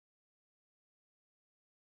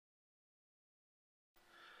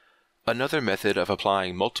Another method of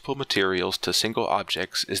applying multiple materials to single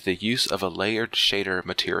objects is the use of a layered shader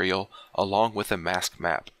material along with a mask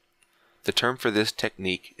map. The term for this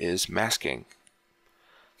technique is masking.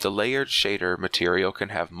 The layered shader material can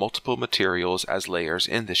have multiple materials as layers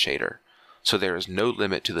in the shader, so there is no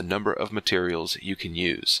limit to the number of materials you can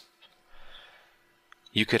use.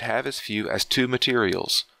 You could have as few as 2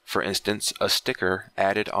 materials, for instance, a sticker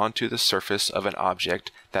added onto the surface of an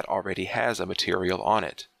object that already has a material on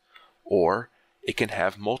it. Or it can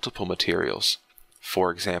have multiple materials,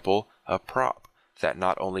 for example, a prop that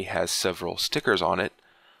not only has several stickers on it,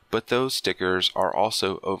 but those stickers are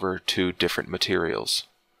also over 2 different materials.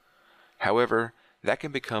 However, that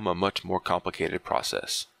can become a much more complicated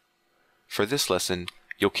process. For this lesson,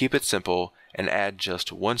 you'll keep it simple and add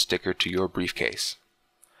just 1 sticker to your briefcase.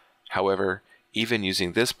 However, even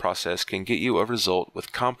using this process can get you a result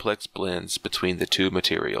with complex blends between the 2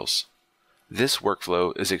 materials. This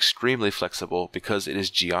workflow is extremely flexible because it is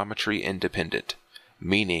geometry independent,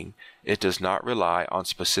 meaning it does not rely on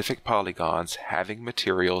specific polygons having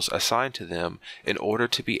materials assigned to them in order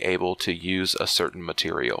to be able to use a certain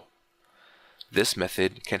material. This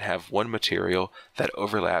method can have one material that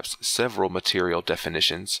overlaps several material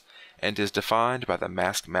definitions and is defined by the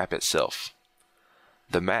mask map itself.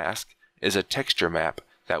 The mask is a texture map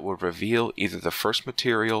that will reveal either the first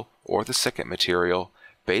material or the second material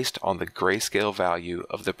based on the grayscale value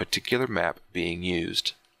of the particular map being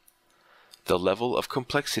used. The level of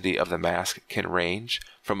complexity of the mask can range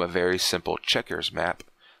from a very simple checkers map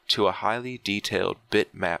to a highly detailed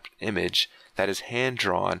bitmapped image that is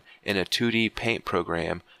hand-drawn in a 2D paint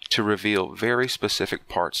program to reveal very specific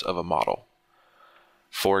parts of a model.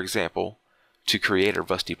 For example, to create a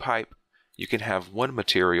rusty pipe, you can have one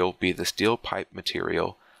material be the steel pipe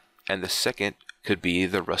material, and the second could be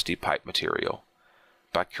the rusty pipe material.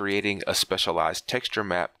 By creating a specialized texture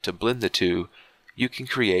map to blend the two, you can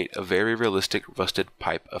create a very realistic rusted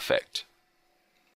pipe effect.